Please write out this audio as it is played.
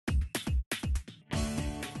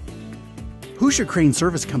Hoosier Crane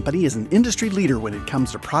Service Company is an industry leader when it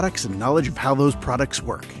comes to products and knowledge of how those products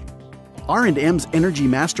work. R&M's NRG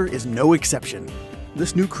Master is no exception.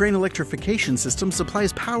 This new crane electrification system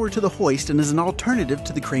supplies power to the hoist and is an alternative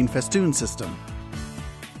to the crane festoon system.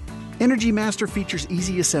 NRG Master features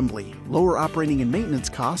easy assembly, lower operating and maintenance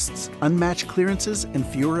costs, unmatched clearances, and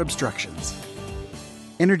fewer obstructions.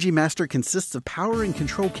 NRG Master consists of power and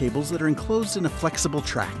control cables that are enclosed in a flexible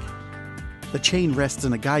track. The chain rests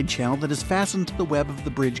in a guide channel that is fastened to the web of the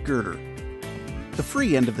bridge girder. The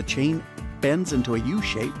free end of the chain bends into a U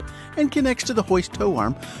shape and connects to the hoist tow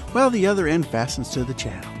arm, while the other end fastens to the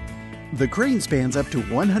channel. The crane spans up to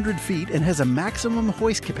 100 feet and has a maximum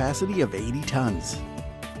hoist capacity of 80 tons.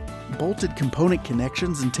 Bolted component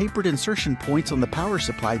connections and tapered insertion points on the power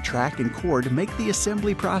supply track and cord make the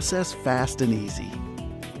assembly process fast and easy.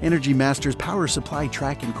 NRG Master's power supply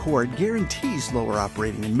track and cord guarantees lower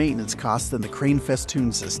operating and maintenance costs than the crane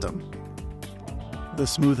festoon system. The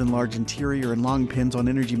smooth and large interior and long pins on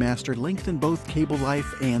NRG Master lengthen both cable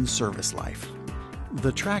life and service life.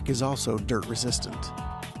 The track is also dirt resistant.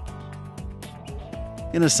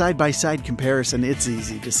 In a side-by-side comparison, it's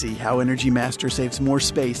easy to see how NRG Master saves more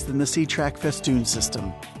space than the C-Track festoon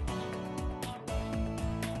system.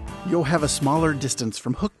 You'll have a smaller distance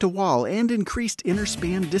from hook to wall and increased inner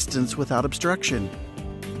span distance without obstruction.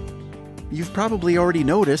 You've probably already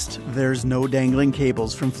noticed there's no dangling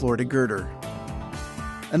cables from floor to girder.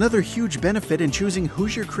 Another huge benefit in choosing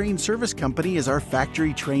Hoosier Crane Service Company is our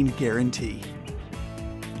factory-trained guarantee.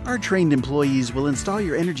 Our trained employees will install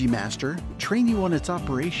your NRG Master, train you on its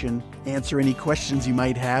operation, answer any questions you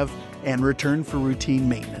might have, and return for routine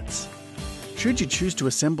maintenance. Should you choose to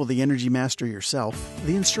assemble the NRG Master yourself,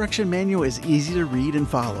 the instruction manual is easy to read and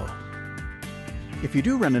follow. If you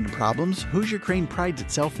do run into problems, Hoosier Crane prides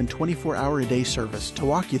itself in 24-hour-a-day service to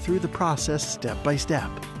walk you through the process step by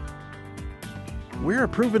step. We're a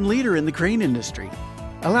proven leader in the crane industry.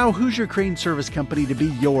 Allow Hoosier Crane Service Company to be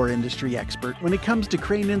your industry expert when it comes to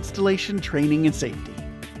crane installation, training, and safety.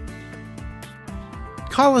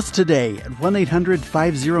 Call us today at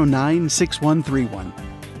 1-800-509-6131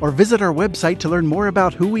 or visit our website to learn more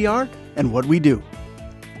about who we are and what we do.